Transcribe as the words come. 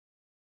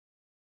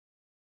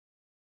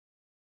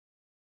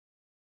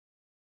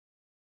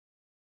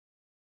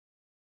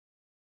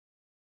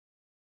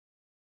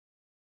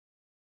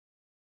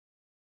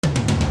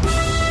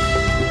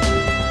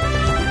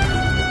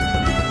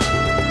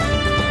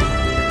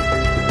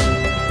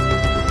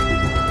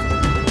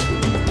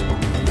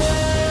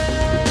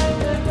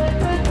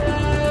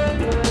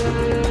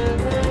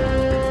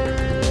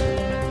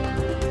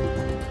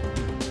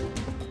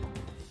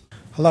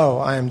Hello,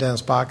 I am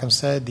Dennis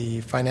Bockenstedt,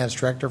 the Finance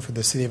Director for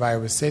the City of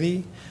Iowa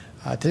City.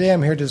 Today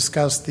I'm here to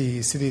discuss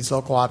the city's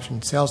local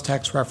option sales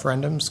tax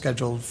referendum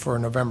scheduled for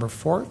November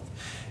 4th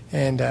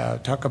and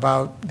talk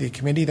about the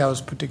committee that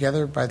was put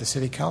together by the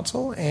City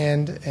Council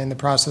and the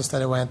process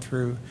that it went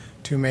through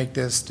to make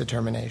this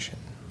determination.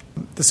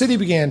 The city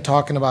began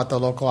talking about the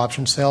local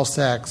option sales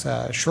tax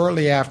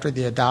shortly after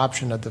the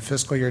adoption of the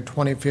fiscal year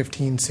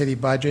 2015 city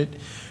budget,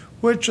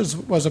 which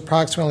was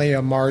approximately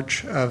in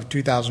March of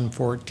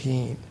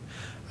 2014.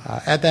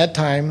 At that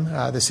time,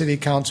 the City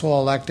Council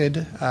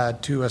elected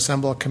to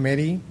assemble a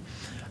committee.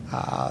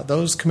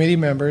 Those committee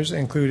members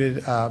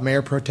included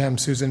Mayor Pro Tem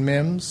Susan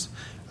Mims,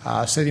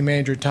 City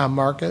Manager Tom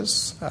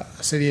Marcus,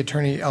 City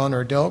Attorney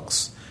Eleanor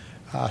Dilks,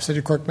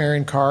 City Clerk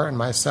Marion Carr, and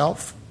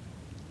myself.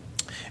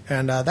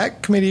 And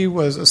that committee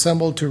was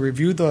assembled to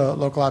review the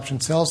local option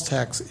sales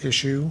tax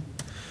issue.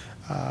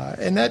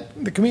 And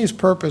the committee's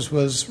purpose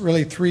was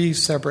really three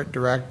separate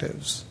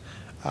directives.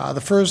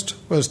 The first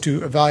was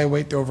to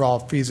evaluate the overall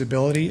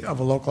feasibility of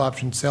a local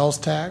option sales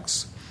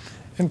tax,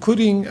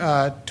 including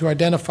to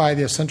identify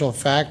the essential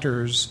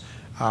factors,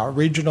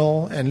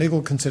 regional and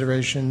legal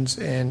considerations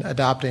in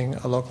adopting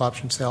a local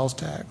option sales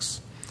tax.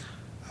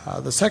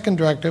 The second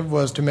directive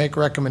was to make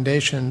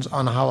recommendations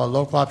on how a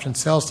local option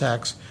sales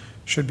tax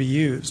should be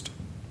used.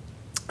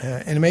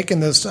 In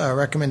making this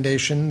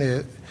recommendation,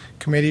 the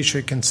committee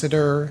should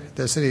consider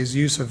the city's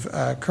use of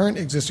current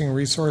existing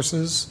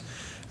resources,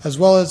 as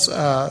well as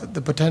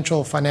the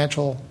potential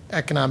financial,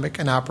 economic,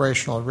 and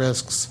operational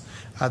risks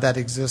that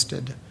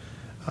existed.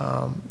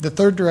 The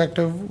third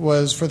directive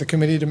was for the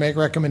committee to make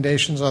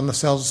recommendations on the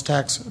sales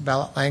tax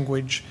ballot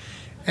language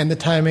and the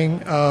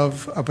timing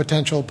of a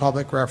potential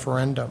public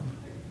referendum.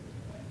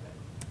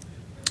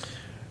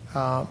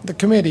 The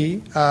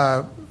committee,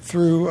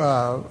 through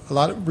a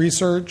lot of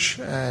research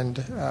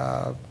and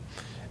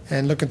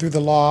looking through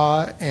the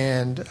law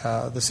and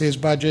the city's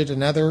budget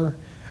and other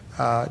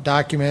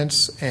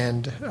documents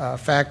and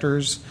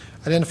factors,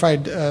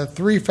 identified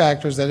three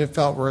factors that it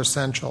felt were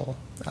essential.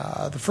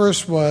 The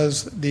first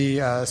was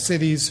the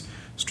city's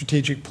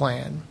strategic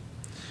plan.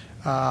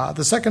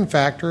 The second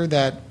factor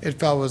that it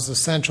felt was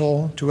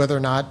essential to whether or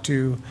not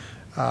to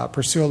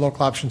pursue a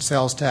local option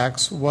sales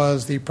tax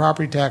was the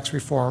property tax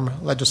reform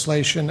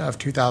legislation of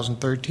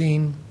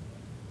 2013.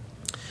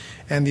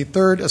 And the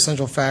third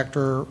essential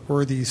factor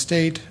were the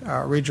state,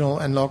 regional,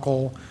 and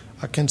local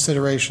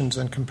considerations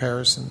and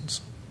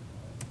comparisons.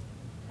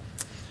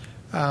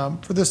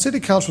 For the City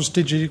Council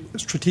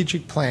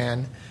strategic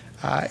plan,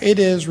 it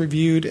is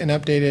reviewed and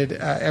updated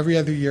every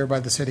other year by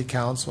the City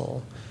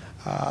Council.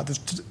 The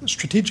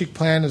strategic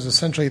plan is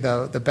essentially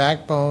the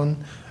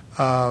backbone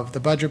of the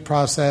budget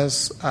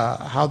process,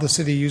 how the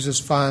city uses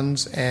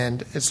funds,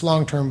 and its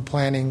long-term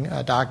planning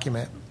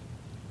document.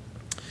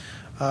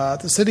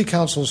 The City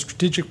Council's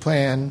strategic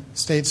plan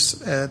states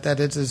that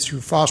it is to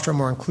foster a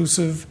more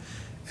inclusive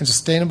and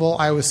sustainable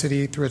Iowa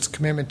City through its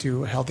commitment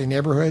to healthy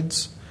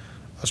neighborhoods,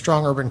 a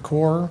strong urban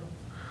core,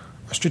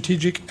 a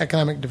strategic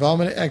economic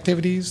development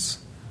activities,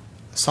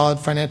 a solid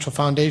financial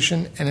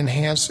foundation, and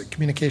enhanced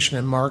communication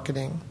and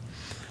marketing.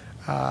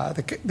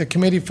 The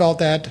committee felt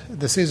that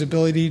the city's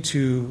ability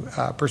to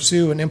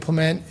pursue and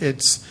implement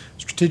its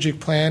strategic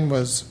plan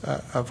was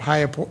of high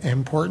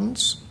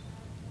importance.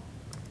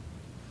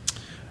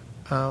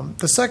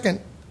 The second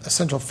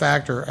essential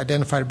factor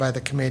identified by the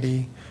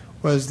committee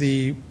was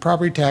the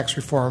property tax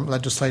reform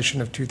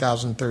legislation of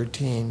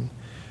 2013.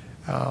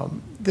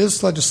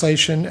 This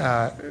legislation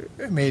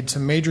made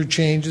some major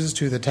changes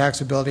to the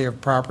taxability of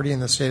property in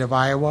the state of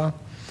Iowa.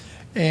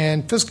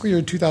 And fiscal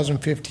year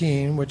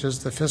 2015, which is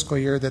the fiscal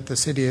year that the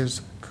city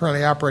is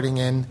currently operating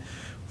in,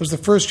 was the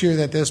first year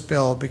that this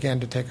bill began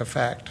to take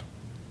effect.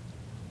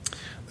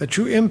 The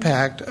true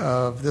impact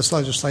of this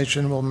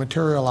legislation will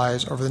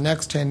materialize over the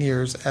next 10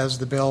 years as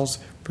the bill's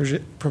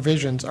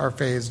provisions are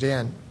phased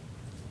in.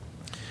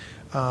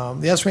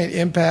 The estimated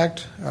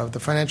impact of the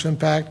financial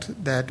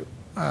impact that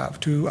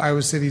to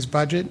Iowa City's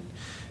budget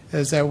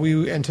is that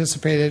we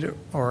anticipated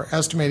or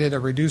estimated a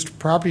reduced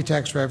property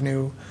tax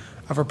revenue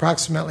of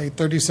approximately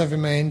 $37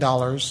 million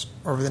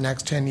over the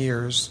next 10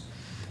 years,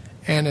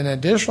 and an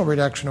additional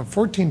reduction of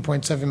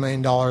 $14.7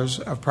 million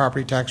of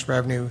property tax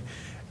revenue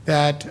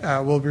that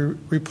will be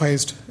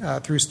replaced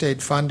through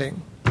state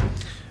funding.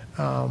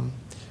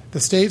 The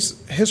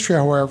state's history,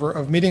 however,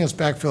 of meeting its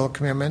backfill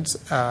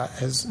commitments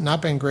has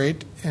not been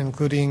great,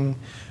 including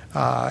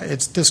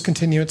its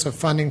discontinuance of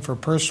funding for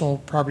personal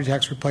property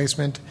tax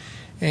replacement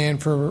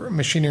and for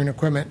machinery and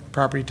equipment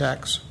property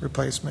tax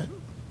replacement.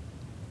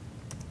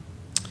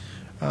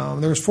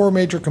 There's four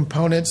major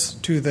components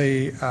to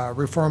the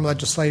reform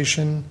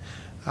legislation.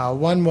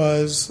 One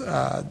was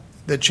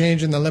the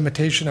change in the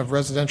limitation of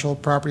residential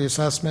property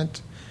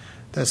assessment.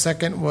 The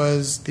second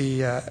was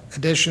the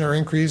addition or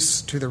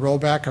increase to the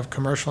rollback of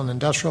commercial and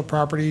industrial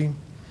property.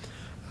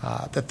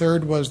 The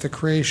third was the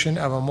creation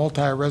of a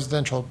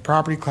multi-residential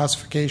property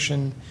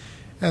classification.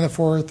 And the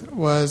fourth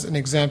was an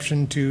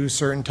exemption to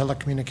certain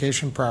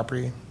telecommunication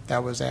property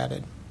that was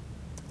added.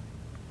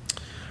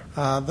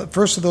 The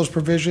first of those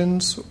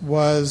provisions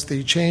was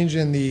the change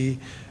in the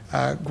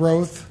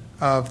growth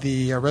of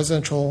the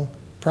residential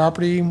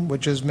property,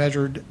 which is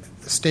measured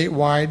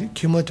statewide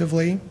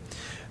cumulatively,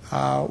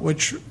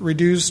 which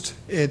reduced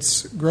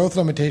its growth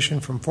limitation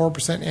from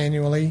 4%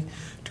 annually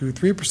to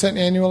 3%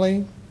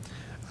 annually.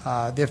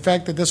 The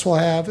effect that this will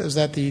have is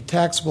that the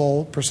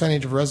taxable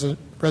percentage of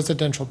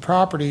residential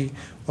property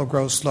will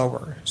grow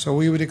slower. So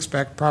we would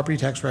expect property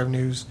tax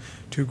revenues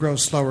to grow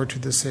slower to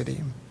the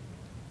city.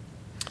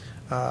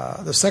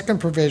 The second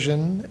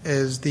provision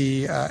is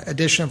the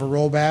addition of a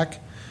rollback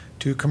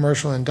to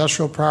commercial and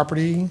industrial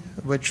property,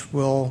 which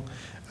will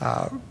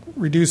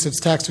reduce its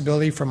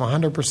taxability from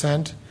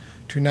 100%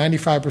 to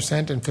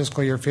 95% in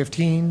fiscal year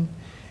 15,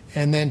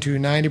 and then to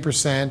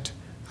 90%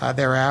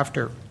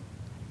 thereafter.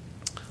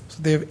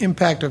 So the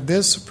impact of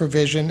this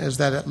provision is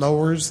that it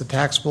lowers the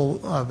taxable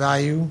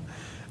value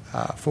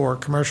for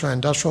commercial and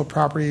industrial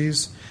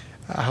properties.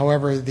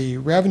 However, the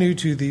revenue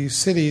to the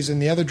cities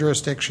and the other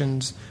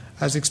jurisdictions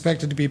is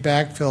expected to be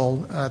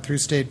backfilled through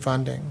state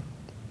funding.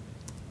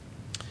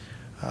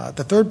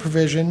 The third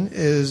provision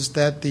is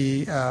that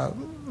the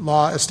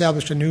law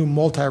established a new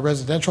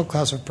multi-residential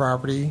class of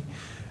property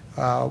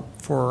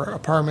for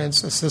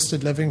apartments,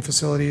 assisted living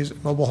facilities,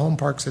 mobile home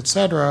parks,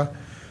 etc.,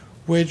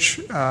 which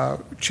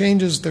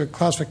changes the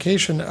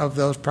classification of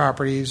those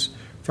properties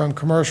from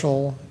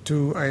commercial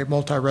to a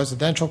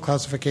multi-residential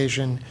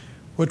classification,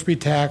 which will be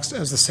taxed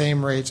as the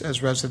same rates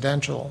as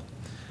residential.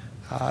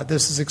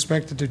 This is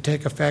expected to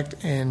take effect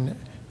in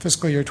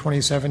fiscal year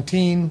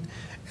 2017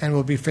 and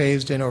will be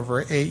phased in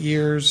over 8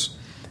 years.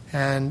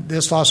 And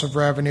this loss of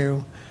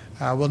revenue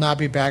will not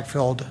be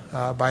backfilled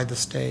by the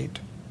state.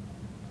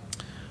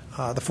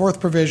 The fourth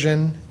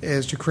provision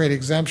is to create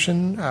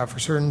exemption for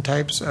certain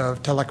types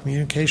of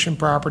telecommunication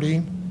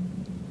property.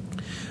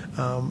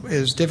 It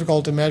is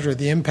difficult to measure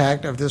the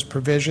impact of this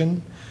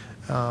provision,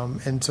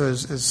 and so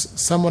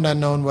it's somewhat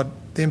unknown what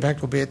the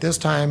impact will be at this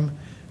time.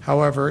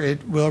 However,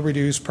 it will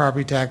reduce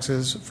property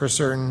taxes for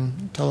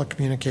certain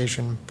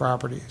telecommunication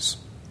properties.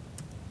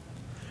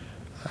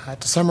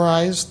 To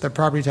summarize, the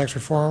property tax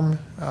reform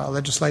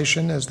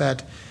legislation is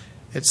that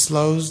it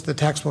slows the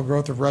taxable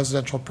growth of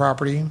residential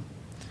property.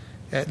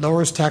 It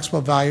lowers taxable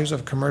values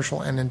of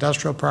commercial and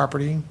industrial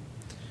property.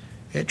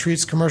 It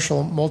treats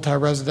commercial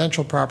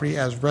multi-residential property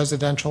as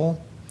residential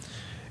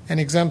and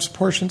exempts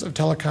portions of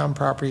telecom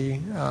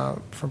property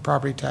from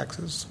property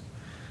taxes.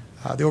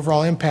 The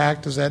overall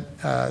impact is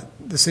that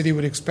the city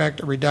would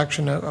expect a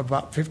reduction of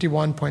about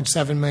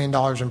 $51.7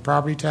 million in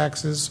property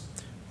taxes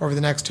over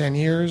the next 10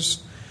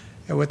 years,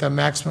 with a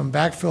maximum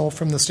backfill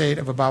from the state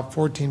of about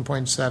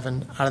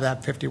 14.7 out of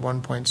that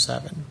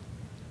 51.7.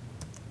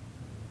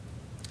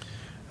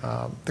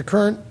 The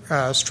current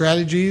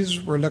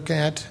strategies we're looking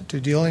at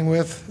to dealing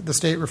with the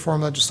state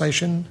reform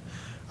legislation,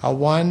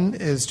 one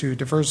is to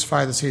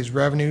diversify the city's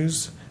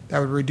revenues. That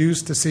would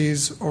reduce the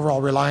city's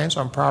overall reliance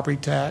on property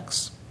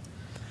tax.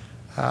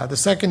 The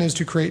second is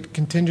to create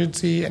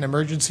contingency and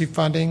emergency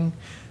funding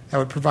that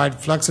would provide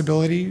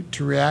flexibility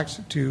to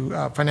react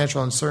to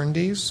financial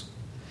uncertainties.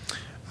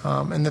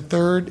 And the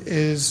third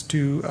is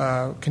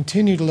to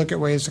continue to look at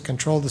ways to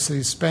control the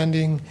city's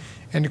spending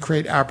and to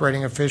create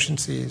operating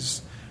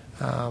efficiencies.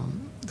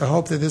 The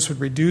hope that this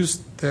would reduce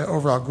the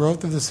overall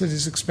growth of the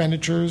city's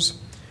expenditures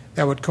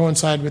that would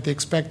coincide with the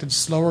expected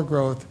slower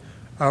growth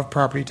of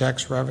property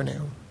tax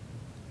revenue.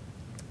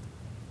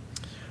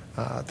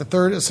 The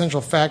third essential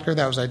factor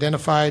that was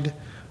identified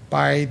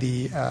by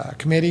the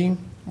committee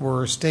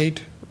were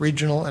state,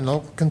 regional, and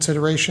local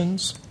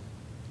considerations.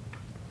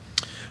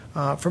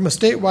 From a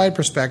statewide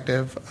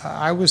perspective,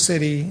 Iowa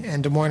City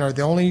and Des Moines are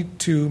the only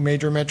two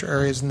major metro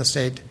areas in the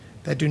state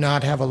that do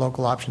not have a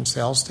local option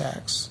sales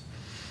tax.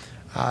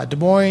 Des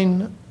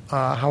Moines,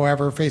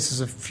 however,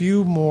 faces a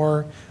few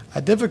more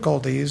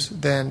difficulties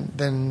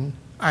than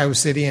Iowa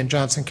City and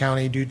Johnson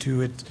County due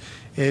to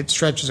it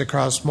stretches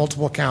across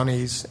multiple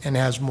counties and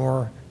has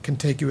more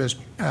contiguous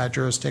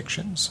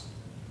jurisdictions.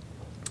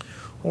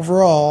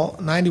 Overall,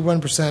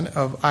 91%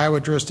 of Iowa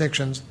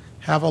jurisdictions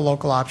have a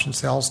local option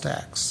sales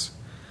tax.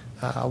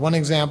 One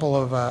example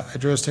of a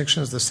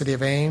jurisdiction is the city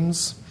of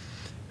Ames,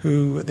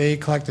 who they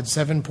collected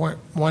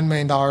 $7.1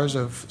 million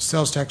of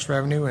sales tax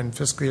revenue in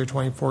fiscal year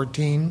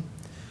 2014.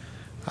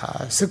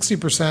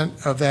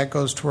 60% of that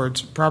goes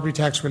towards property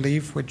tax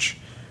relief, which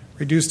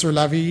reduced their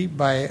levy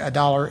by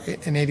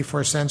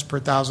 $1.84 per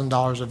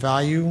 $1,000 of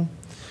value,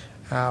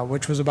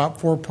 which was about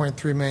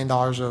 $4.3 million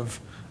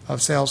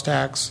of sales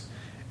tax.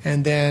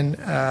 And then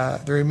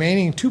the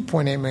remaining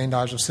 $2.8 million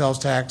of sales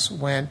tax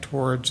went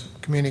towards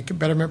community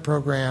betterment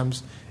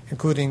programs,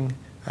 including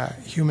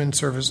human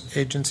service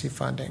agency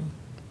funding.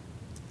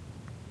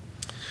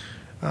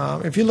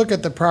 If you look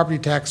at the property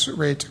tax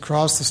rates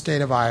across the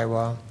state of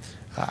Iowa,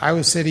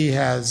 Iowa City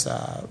has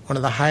one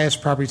of the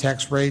highest property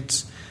tax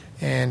rates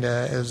and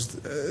is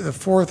the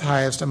fourth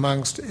highest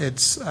amongst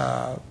its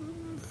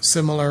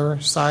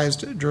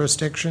similar-sized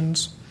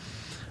jurisdictions.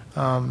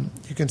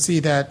 You can see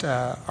that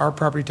our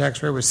property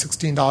tax rate was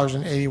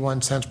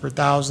 $16.81 per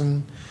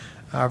thousand.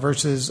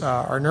 versus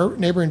our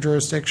neighboring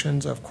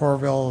jurisdictions of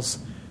Coralville's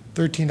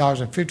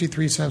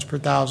 $13.53 per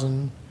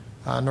thousand,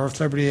 North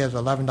Liberty has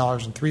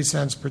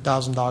 $11.03 per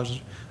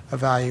 $1,000 of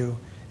value,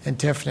 and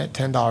Tiffin at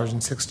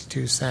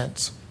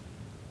 $10.62.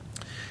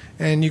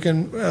 And you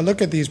can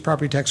look at these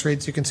property tax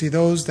rates. You can see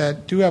those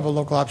that do have a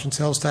local option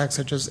sales tax,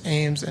 such as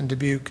Ames and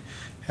Dubuque,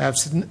 have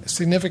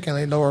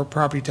significantly lower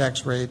property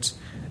tax rates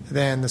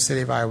than the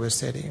city of Iowa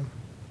City.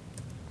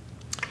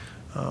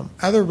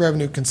 Other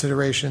revenue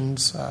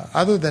considerations,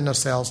 other than a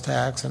sales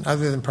tax and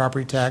other than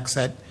property tax,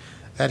 that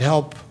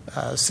help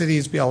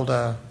cities be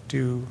able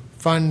to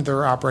fund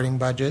their operating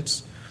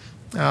budgets.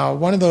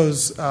 One of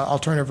those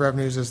alternative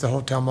revenues is the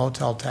hotel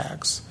motel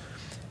tax.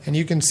 And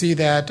you can see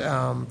that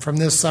from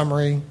this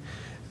summary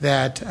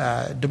that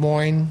Des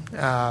Moines,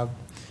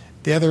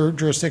 the other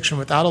jurisdiction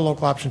without a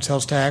local option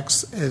sales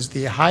tax, is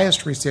the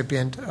highest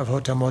recipient of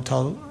hotel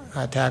motel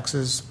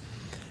taxes,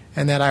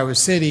 and that Iowa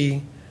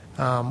City,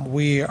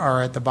 we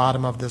are at the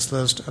bottom of this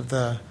list of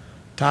the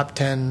top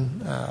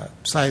 10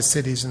 size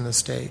cities in the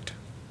state.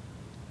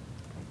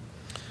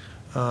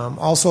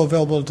 Also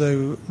available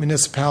to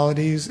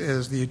municipalities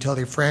is the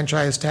utility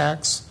franchise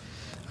tax.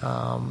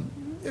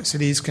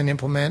 Cities can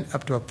implement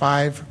up to a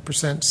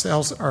 5%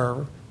 sales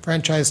or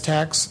franchise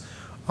tax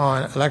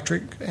on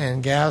electric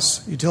and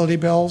gas utility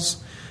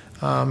bills.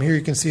 Here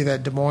you can see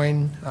that Des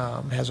Moines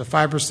has a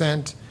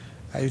 5%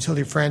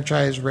 utility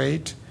franchise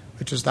rate,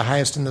 which is the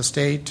highest in the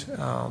state.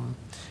 And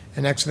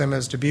next to them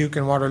is Dubuque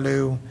and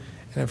Waterloo.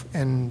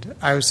 And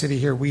Iowa City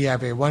here, we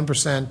have a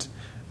 1%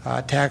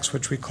 tax,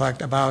 which we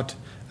collect about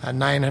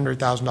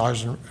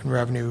 $900,000 in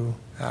revenue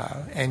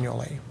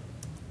annually.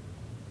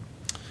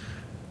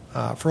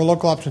 For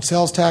local option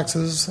sales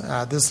taxes,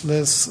 this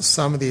lists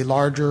some of the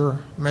larger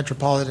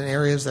metropolitan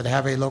areas that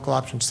have a local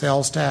option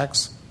sales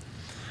tax.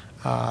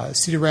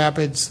 Cedar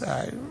Rapids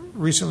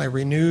recently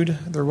renewed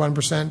their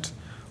 1%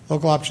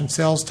 local option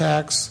sales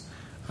tax.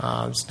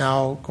 It's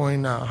now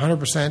going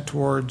 100%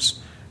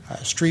 towards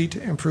street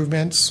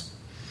improvements.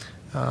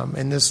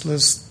 And this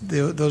lists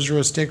those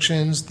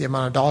jurisdictions, the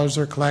amount of dollars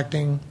they're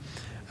collecting.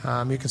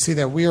 You can see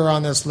that we are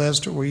on this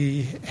list.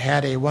 We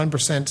had a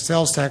 1%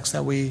 sales tax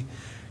that we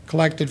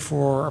collected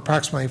for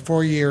approximately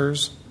 4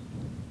 years,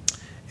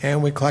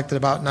 and we collected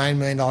about $9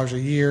 million a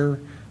year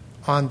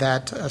on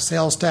that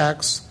sales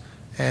tax,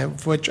 and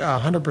of which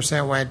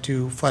 100% went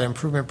to flood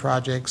improvement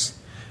projects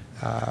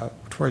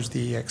towards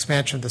the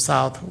expansion of the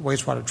South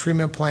wastewater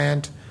treatment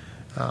plant,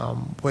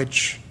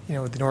 which,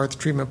 the North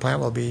treatment plant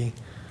will be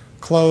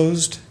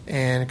closed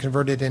and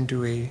converted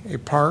into a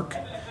park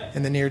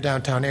in the near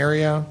downtown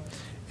area.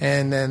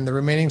 And then the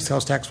remaining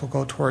sales tax will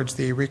go towards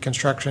the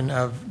reconstruction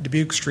of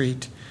Dubuque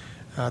Street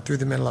through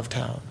the middle of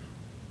town.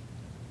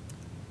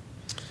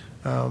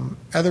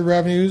 Other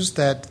revenues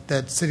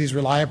that cities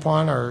rely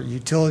upon are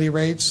utility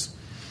rates.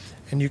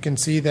 And you can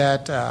see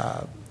that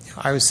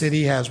Iowa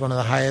City has one of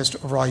the highest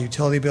overall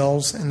utility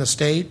bills in the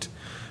state.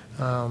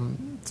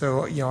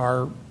 So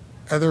our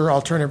other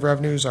alternative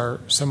revenues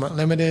are somewhat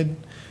limited.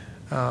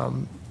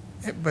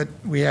 But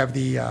we have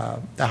the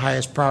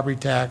highest property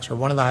tax, or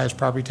one of the highest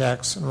property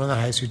tax, and one of the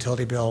highest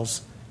utility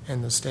bills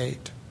in the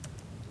state.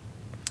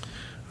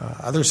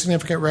 Other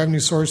significant revenue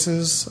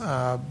sources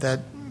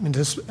that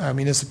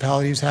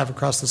municipalities have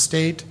across the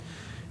state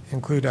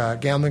include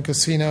gambling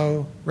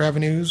casino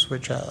revenues,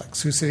 which like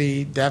Sioux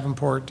City,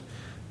 Davenport,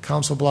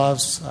 Council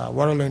Bluffs,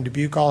 Waterloo, and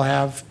Dubuque all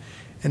have.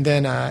 And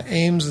then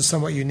Ames is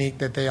somewhat unique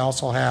that they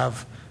also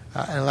have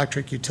an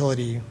electric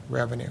utility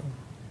revenue.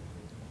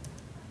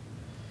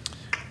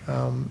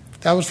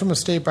 That was from a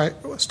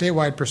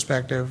statewide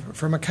perspective.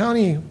 From a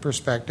county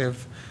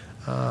perspective,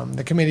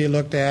 the committee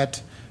looked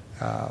at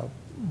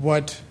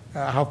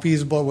how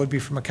feasible it would be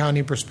from a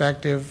county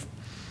perspective.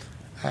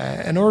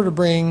 In order to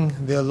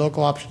bring the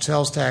local option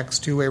sales tax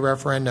to a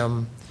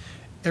referendum,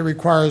 it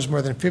requires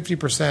more than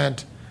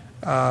 50%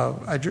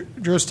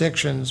 of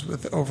jurisdictions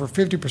with over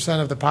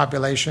 50% of the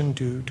population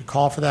to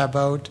call for that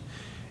vote.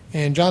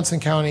 In Johnson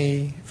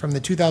County, from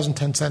the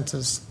 2010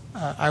 census,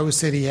 Iowa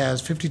City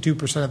has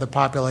 52% of the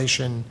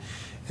population,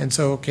 and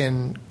so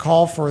can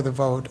call for the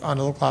vote on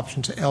a local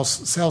option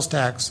sales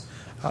tax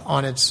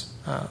on its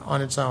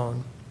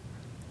own.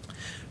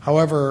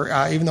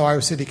 However, even though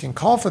Iowa City can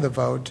call for the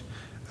vote,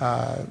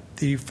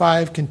 the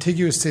 5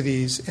 contiguous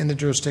cities in the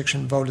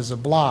jurisdiction vote as a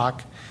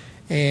block,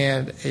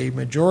 and a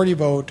majority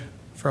vote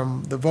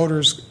from the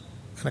voters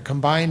on a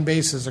combined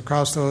basis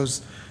across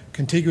those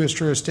contiguous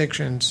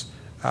jurisdictions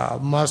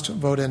must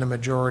vote in a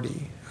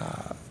majority.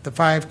 The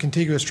 5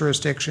 contiguous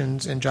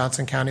jurisdictions in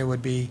Johnson County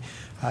would be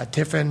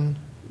Tiffin,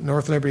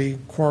 North Liberty,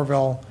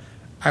 Coralville,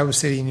 Iowa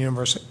City, and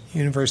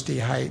University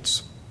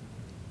Heights.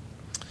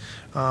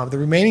 The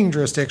remaining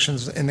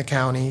jurisdictions in the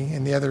county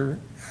and the other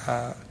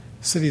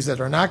cities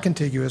that are not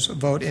contiguous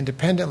vote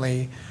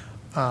independently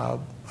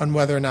on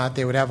whether or not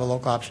they would have a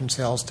local option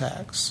sales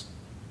tax.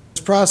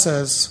 This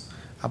process,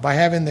 by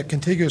having the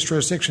contiguous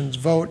jurisdictions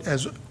vote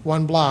as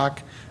one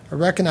block,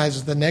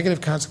 recognizes the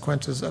negative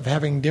consequences of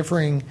having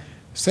differing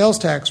sales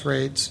tax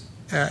rates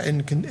at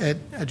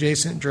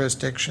adjacent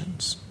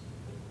jurisdictions.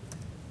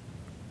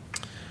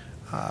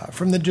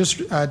 From the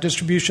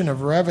distribution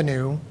of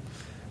revenue,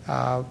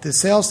 the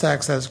sales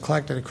tax that is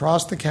collected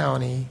across the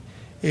county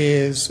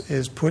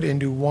is put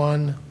into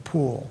one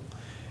pool.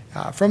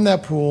 From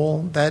that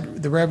pool,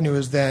 the revenue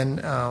is then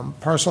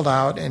parceled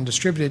out and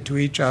distributed to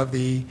each of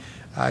the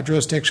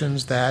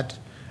jurisdictions that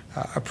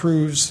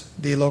approves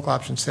the local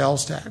option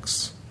sales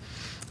tax.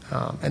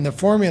 And the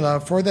formula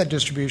for that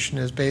distribution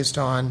is based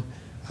on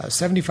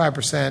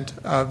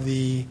 75% of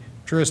the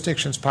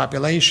jurisdiction's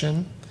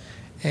population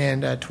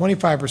and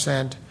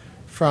 25%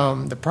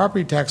 from the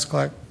property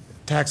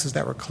taxes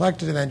that were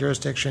collected in that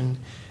jurisdiction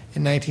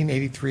in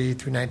 1983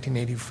 through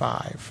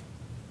 1985.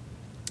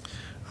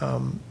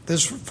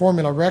 This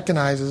formula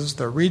recognizes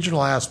the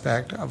regional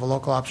aspect of a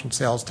local option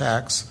sales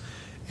tax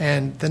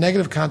and the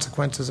negative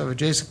consequences of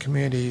adjacent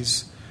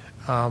communities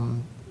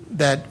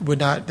that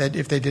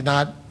if they did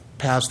not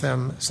pass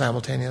them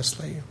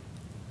simultaneously.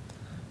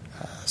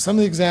 Some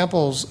of the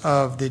examples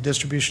of the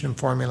distribution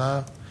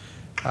formula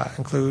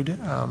include,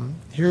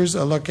 here's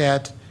a look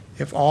at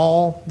if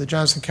all the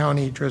Johnson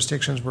County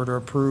jurisdictions were to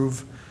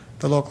approve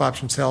the local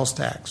option sales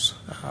tax.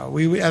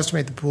 We would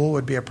estimate the pool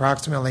would be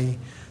approximately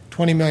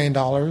 $20 million.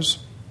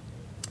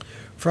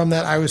 From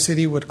that, Iowa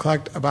City would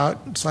collect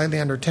about slightly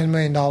under $10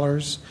 million.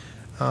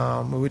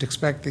 We would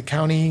expect the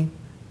county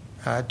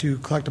to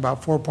collect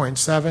about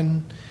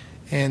 4.7,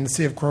 and the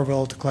city of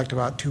Coralville to collect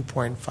about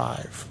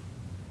 2.5.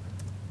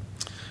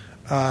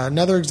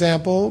 Another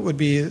example would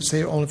be,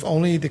 say, if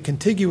only the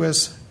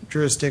contiguous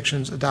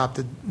jurisdictions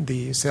adopted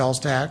the sales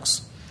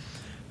tax,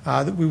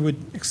 that we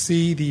would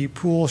see the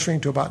pool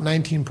shrink to about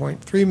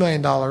 $19.3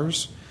 million,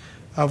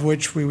 of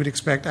which we would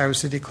expect Iowa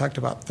City to collect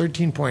about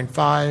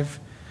 13.5,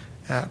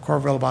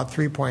 Coralville about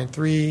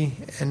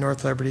 3.3, and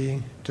North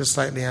Liberty just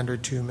slightly under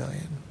 $2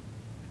 million.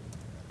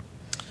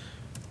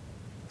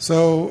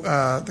 So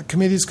the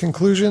committee's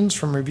conclusions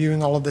from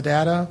reviewing all of the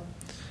data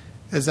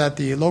is that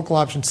the local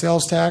option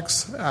sales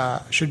tax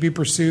should be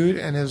pursued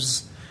and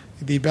is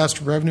the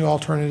best revenue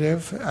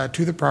alternative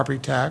to the property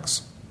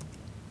tax.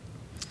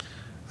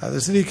 The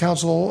City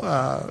Council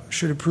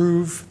should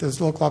approve this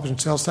local option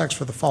sales tax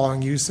for the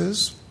following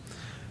uses: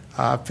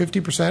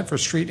 50% for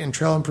street and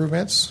trail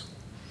improvements,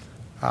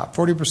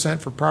 40%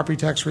 for property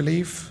tax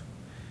relief,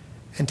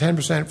 and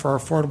 10% for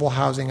affordable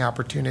housing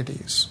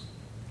opportunities.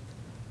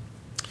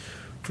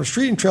 For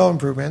street and trail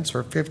improvements,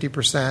 or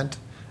 50%,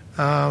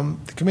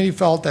 the committee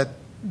felt that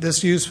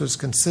this use was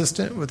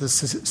consistent with the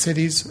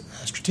city's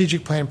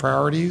strategic plan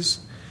priorities,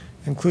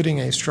 including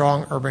a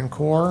strong urban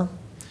core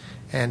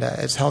and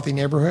its healthy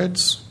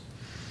neighborhoods.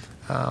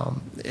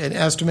 An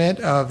estimate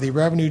of the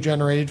revenue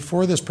generated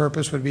for this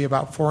purpose would be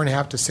about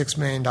 $4.5 to $6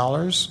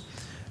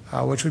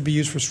 million, which would be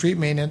used for street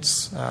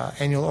maintenance,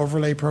 annual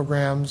overlay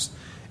programs,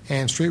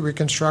 and street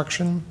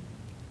reconstruction.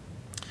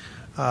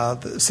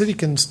 The city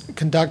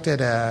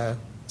conducted a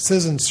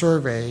citizen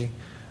survey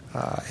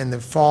in the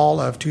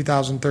fall of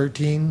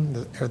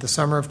 2013, or the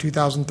summer of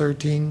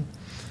 2013.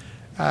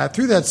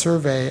 Through that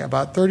survey,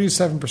 about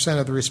 37%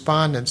 of the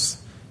respondents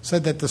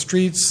said that the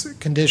streets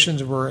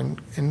conditions were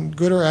in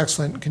good or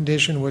excellent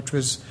condition, which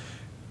was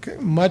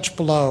much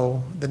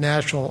below the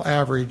national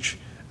average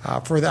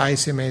for the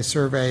ICMA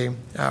survey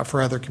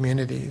for other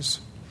communities.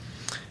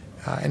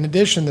 In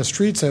addition, the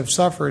streets have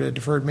suffered a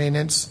deferred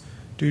maintenance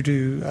due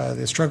to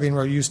the Struggling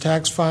Road Use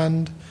Tax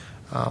Fund.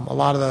 A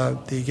lot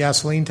of the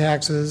gasoline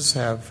taxes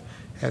have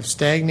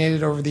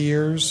stagnated over the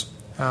years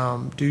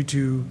due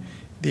to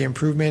the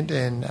improvement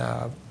in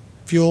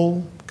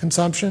fuel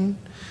consumption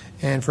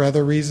and for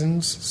other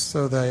reasons.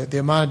 So the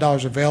amount of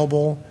dollars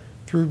available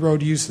through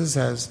road uses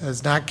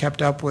has not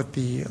kept up with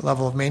the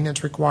level of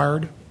maintenance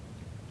required.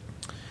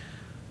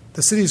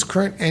 The city's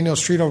current annual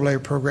street overlay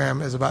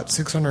program is about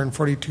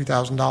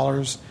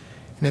 $642,000,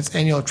 and its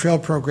annual trail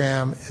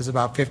program is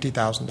about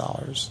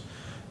 $50,000.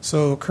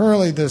 So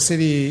currently the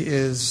city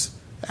is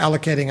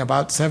allocating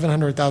about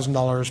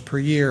 $700,000 per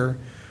year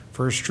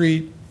for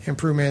street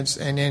improvements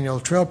and annual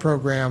trail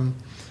program,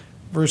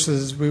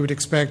 versus we would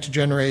expect to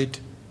generate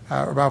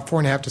about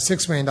 $4.5 to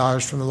 $6 million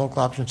from the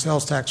local option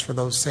sales tax for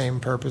those same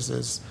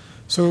purposes.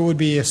 So it would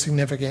be a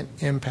significant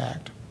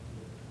impact.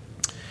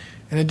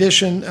 In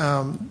addition,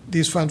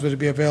 these funds would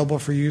be available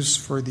for use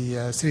for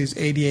the city's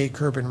ADA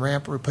curb and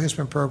ramp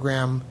replacement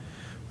program,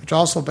 which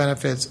also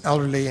benefits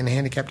elderly and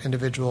handicapped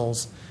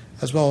individuals,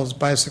 as well as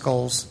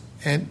bicycles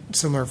and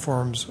similar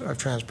forms of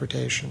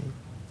transportation.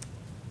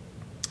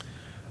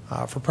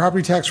 For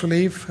property tax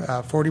relief,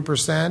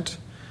 40%.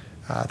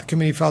 The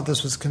committee felt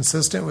this was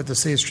consistent with the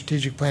city's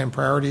strategic plan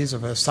priorities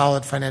of a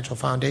solid financial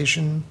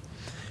foundation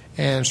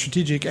and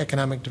strategic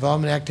economic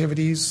development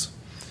activities.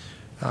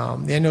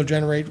 The annual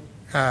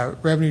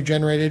revenue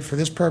generated for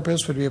this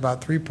purpose would be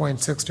about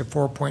 $3.6 to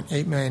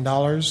 $4.8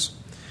 million,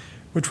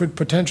 which would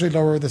potentially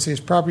lower the city's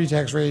property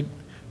tax rate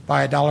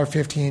by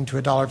 $1.15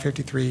 to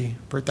 $1.53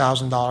 per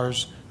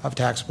 $1,000 of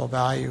taxable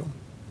value.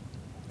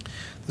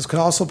 This could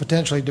also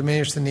potentially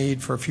diminish the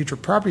need for future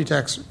property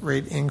tax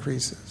rate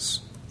increases.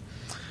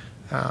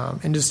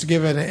 And just to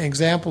give an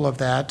example of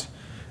that,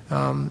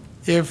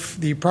 if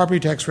the property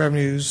tax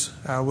revenues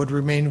would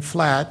remain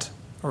flat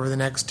over the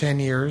next 10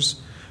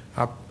 years,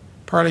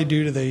 partly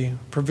due to the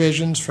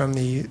provisions from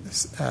the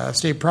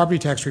state property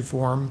tax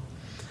reform.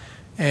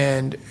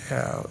 And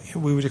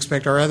we would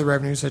expect our other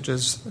revenues, such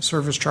as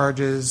service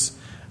charges,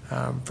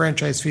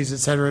 franchise fees, et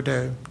cetera,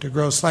 to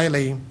grow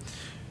slightly,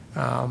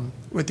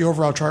 with the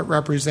overall chart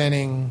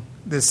representing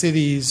the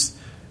city's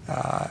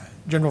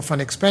general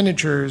fund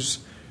expenditures.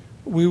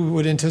 We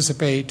would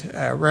anticipate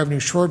a revenue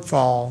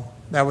shortfall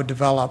that would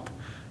develop,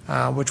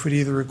 which would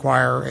either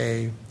require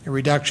a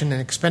reduction in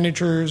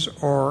expenditures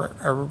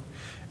or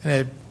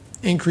an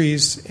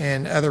increase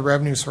in other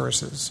revenue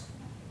sources.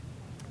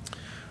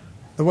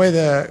 The way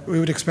we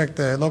would expect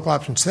the local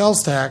option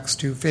sales tax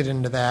to fit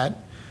into that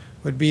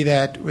would be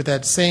that with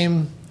that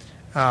same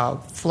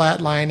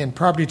flat line in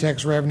property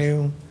tax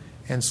revenue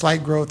and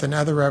slight growth in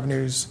other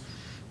revenues,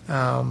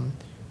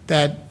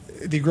 that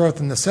the growth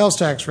in the sales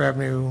tax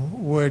revenue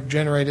would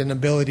generate an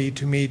ability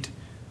to meet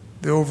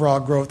the overall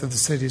growth of the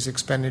city's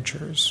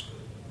expenditures.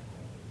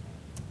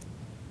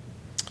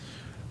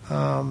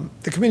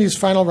 The committee's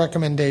final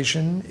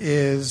recommendation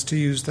is to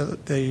use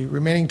the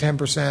remaining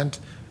 10%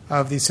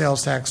 of the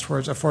sales tax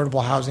towards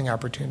affordable housing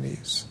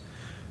opportunities.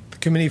 The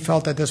committee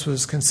felt that this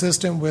was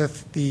consistent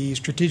with the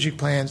strategic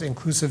plan's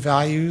inclusive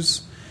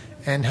values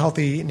and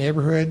healthy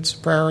neighborhoods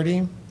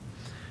priority.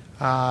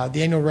 The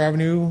annual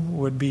revenue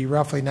would be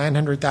roughly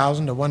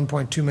 $900,000 to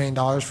 $1.2 million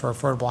for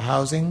affordable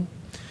housing.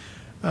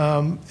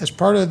 As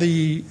part of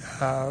the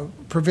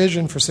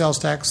provision for sales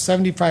tax,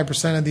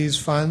 75% of these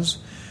funds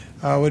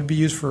would be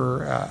used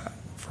for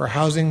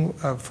housing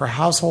for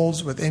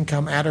households with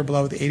income at or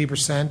below the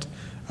 80%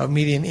 of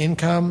median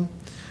income.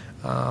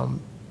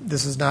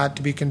 This is not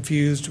to be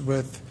confused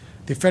with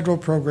the federal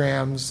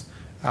programs,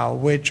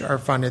 which are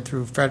funded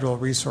through federal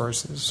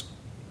resources.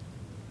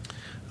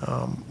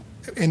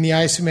 In the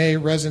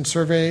ICMA resident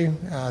survey,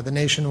 the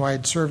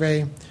nationwide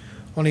survey,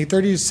 only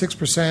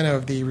 36%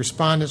 of the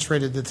respondents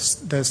rated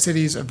the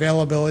city's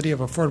availability of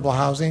affordable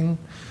housing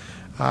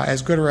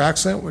as good or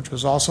excellent, which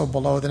was also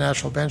below the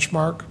national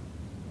benchmark.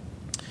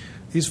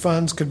 These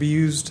funds could be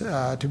used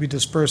to be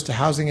dispersed to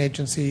housing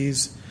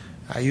agencies,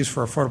 used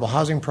for affordable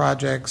housing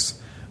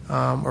projects,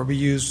 or be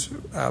used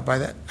by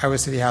the Iowa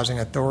City Housing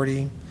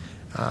Authority.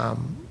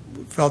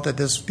 Felt that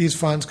these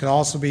funds could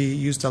also be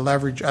used to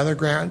leverage other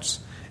grants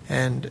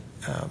and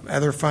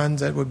other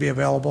funds that would be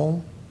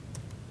available.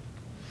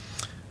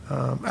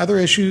 Other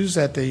issues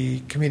that the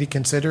committee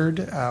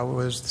considered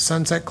was the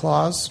sunset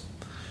clause.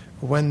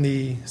 When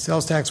the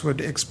sales tax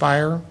would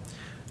expire,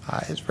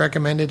 it's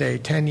recommended a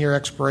 10-year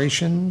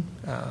expiration.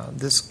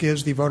 This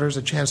gives the voters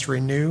a chance to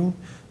renew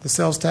the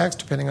sales tax,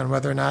 depending on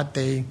whether or not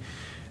they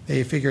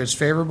figure it's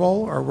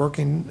favorable or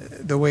working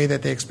the way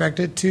that they expect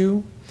it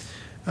to.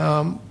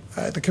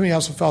 The committee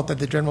also felt that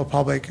the general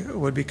public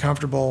would be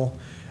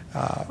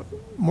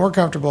more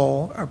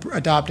comfortable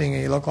adopting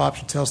a local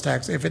option sales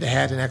tax if it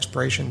had an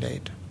expiration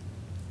date.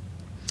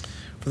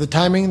 For the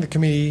timing, the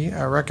committee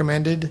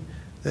recommended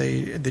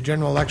the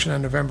general election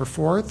on November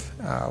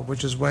 4th,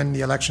 which is when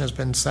the election has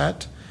been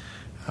set.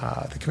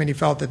 The committee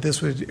felt that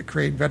this would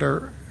create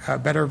better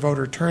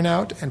voter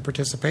turnout and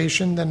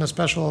participation than a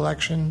special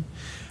election.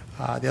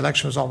 The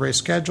election was already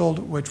scheduled,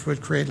 which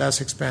would create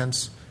less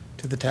expense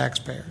to the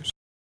taxpayers.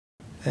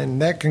 And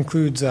that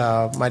concludes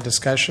my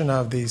discussion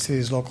of the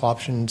city's local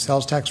option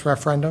sales tax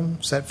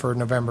referendum set for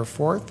November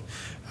 4th.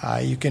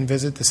 You can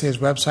visit the city's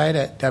website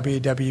at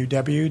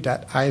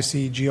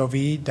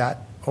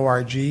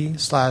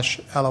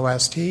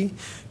www.icgov.org/LOST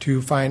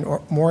to find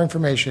more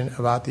information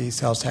about the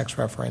sales tax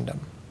referendum.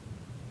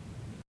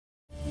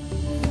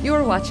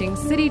 You're watching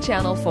City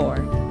Channel 4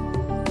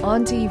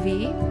 on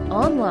TV,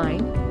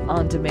 online,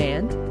 on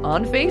demand,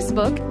 on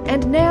Facebook,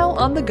 and now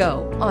on the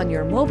go on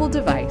your mobile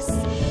device.